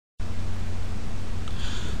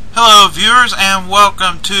Hello viewers and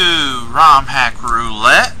welcome to ROM Hack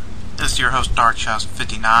Roulette. This is your host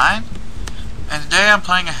Darkhouse59 and today I'm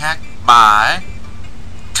playing a hack by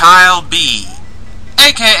Kyle B,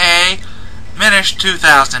 aka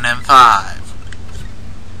Minish2005.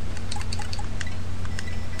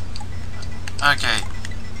 Okay.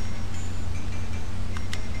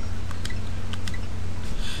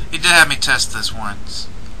 He did have me test this once.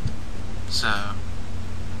 So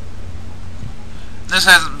this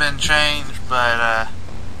hasn't been changed, but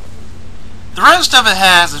the rest of it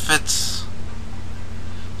has. If it's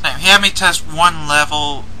same. He had me test one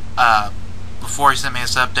level before he sent me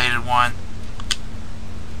this updated one.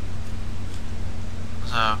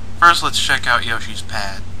 So first, let's check out Yoshi's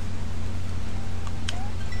pad.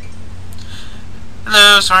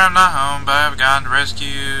 Hello, sorry I'm not home, but I've gone to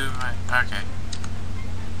rescue. Okay,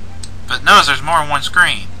 but notice there's more than one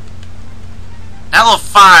screen. That little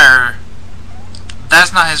fire.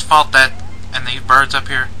 That's not his fault, and these birds up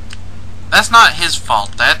here, that's not his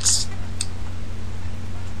fault, that's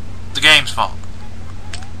the game's fault.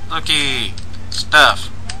 Looky, stuff.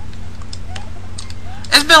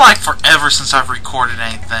 It's been like forever since I've recorded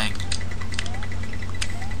anything.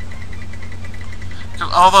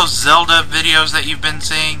 All those Zelda videos that you've been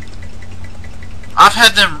seeing, I've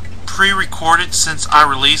had them pre-recorded since I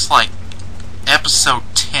released like episode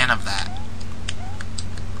 10 of that.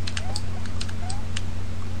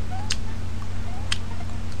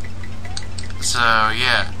 So,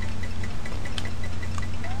 yeah.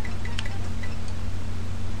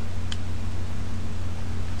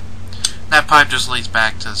 That pipe just leads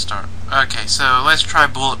back to the start. Okay, so let's try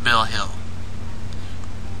Bullet Bill Hill.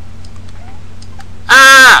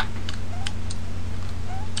 Ah!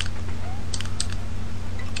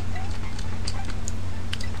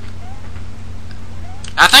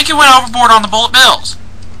 I think he went overboard on the Bullet Bills.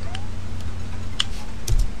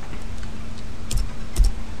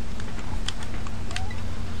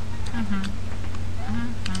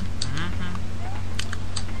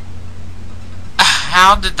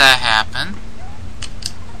 How did that happen?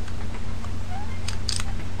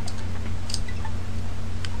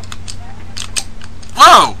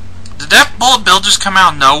 Whoa! Did that bullet bill just come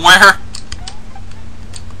out of nowhere?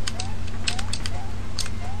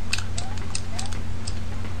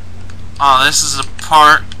 Oh, this is a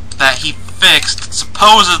part that he fixed.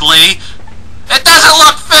 Supposedly, it doesn't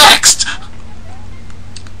look fixed!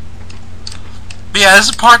 But yeah, this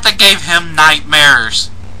is a part that gave him nightmares.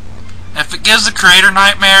 If it gives the creator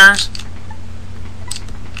nightmares...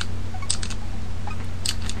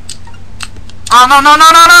 Oh, no, no,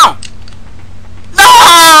 no, no, no!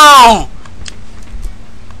 No!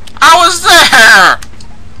 I was there!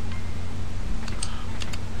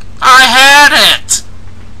 I had it!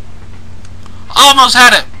 Almost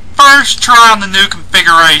had it. First try on the new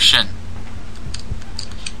configuration.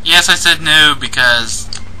 Yes, I said new because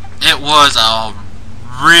it was a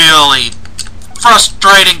really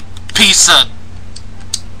frustrating piece of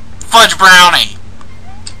fudge brownie.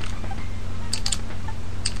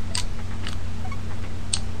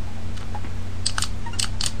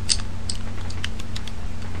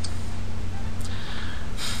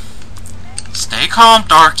 Stay calm,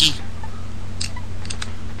 Darky.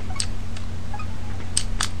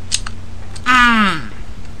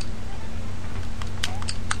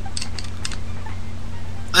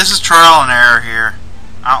 This is trial and error here.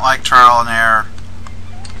 I don't like trial and error.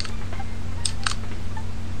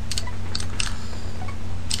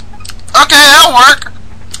 Okay, that'll work.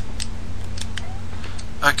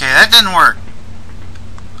 Okay, that didn't work.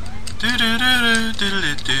 Do do do do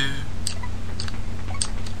do do.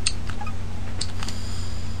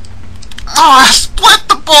 Oh, I split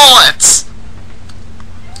the bullets.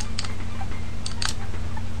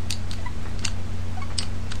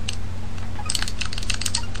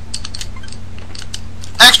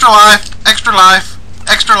 Extra life, extra life,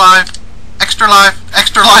 extra life, extra life,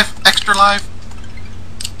 extra life, extra life.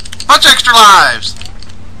 Bunch of extra lives.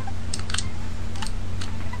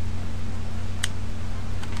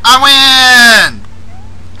 I win!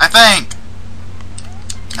 I think.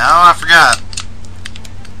 No, I forgot.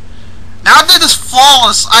 Now I did this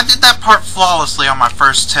flawless. I did that part flawlessly on my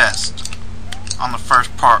first test. On the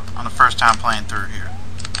first part, on the first time playing through here.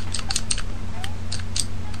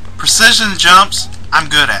 Precision jumps, I'm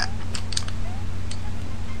good at.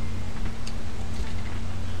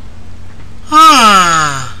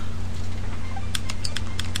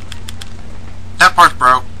 That part's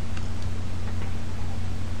broke.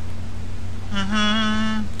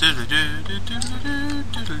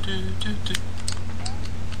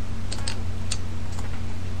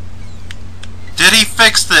 Did he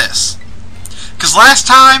fix this? Because Because last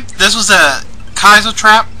time, this was a Kaizo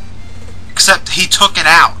trap, except he took it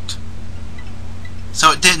out.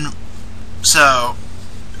 So it didn't, so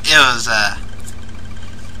it was,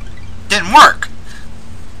 didn't work.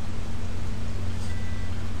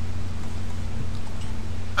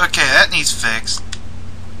 Okay, that needs fixed.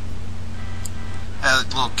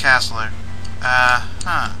 That little castle there. I'm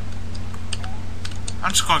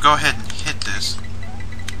just gonna go ahead and hit this.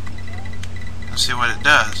 Let's see what it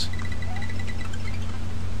does.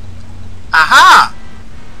 Aha!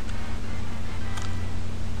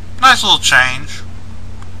 Nice little change.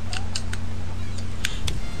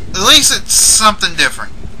 At least it's something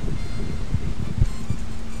different.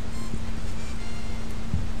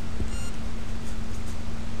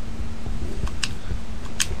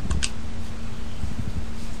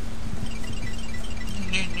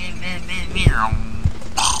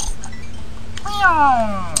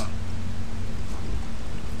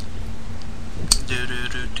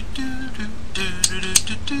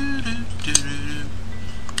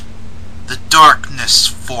 The Darkness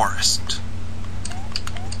Forest.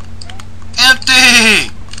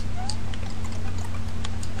 Empty!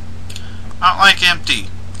 I don't like empty.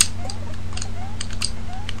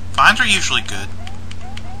 Vines are usually good.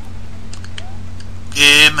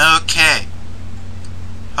 Okay.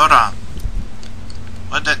 Hold on.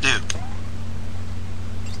 What'd that do?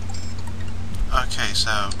 Okay,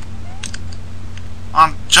 so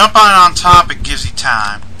jump on top, it gives you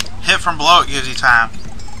time. Hit from below, it gives you time.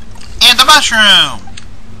 And the mushroom!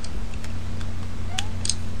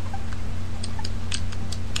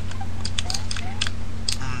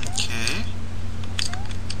 Okay.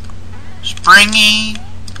 Springy.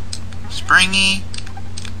 Springy.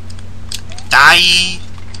 Die.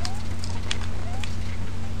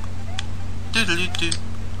 Doodaloo-doo.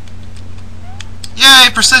 Yay,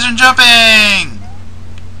 precision jumping!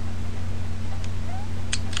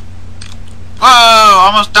 Whoa,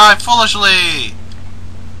 almost died foolishly!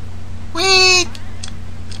 Whee!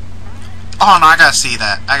 Oh no, I gotta see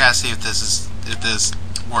that. I gotta see if this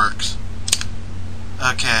works.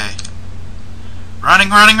 Okay. Running,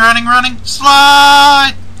 running, running, running!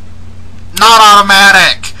 Slide! Not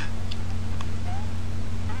automatic!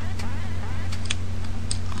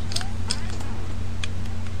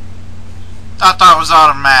 I thought it was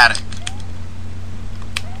automatic.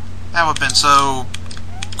 That would have been so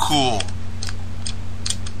cool.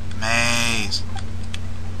 Maze.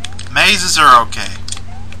 Mazes are okay.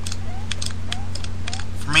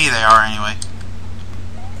 For me they are anyway.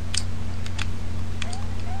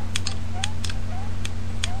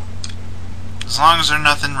 As long as they're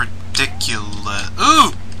nothing ridiculous.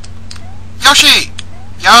 Ooh! Yoshi!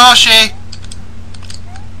 Yoshi!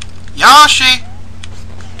 Yoshi!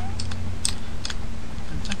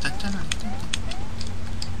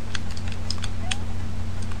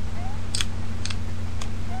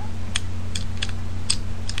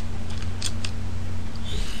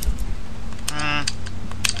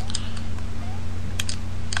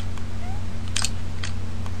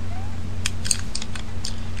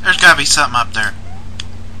 There's gotta be something up there.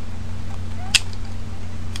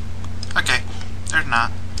 Okay, there's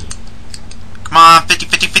not. Come on, 50,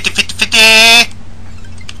 50, 50, 50, 50!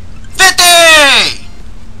 50!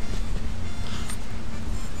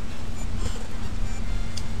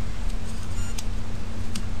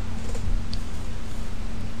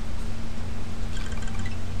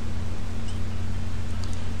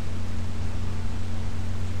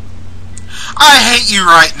 I hate you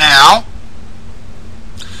right now.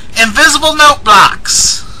 Invisible note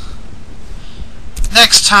blocks.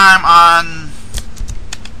 Next time on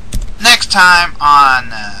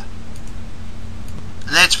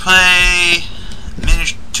Let's Play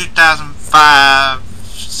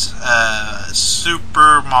Minish2005's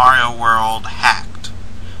Super Mario World hack.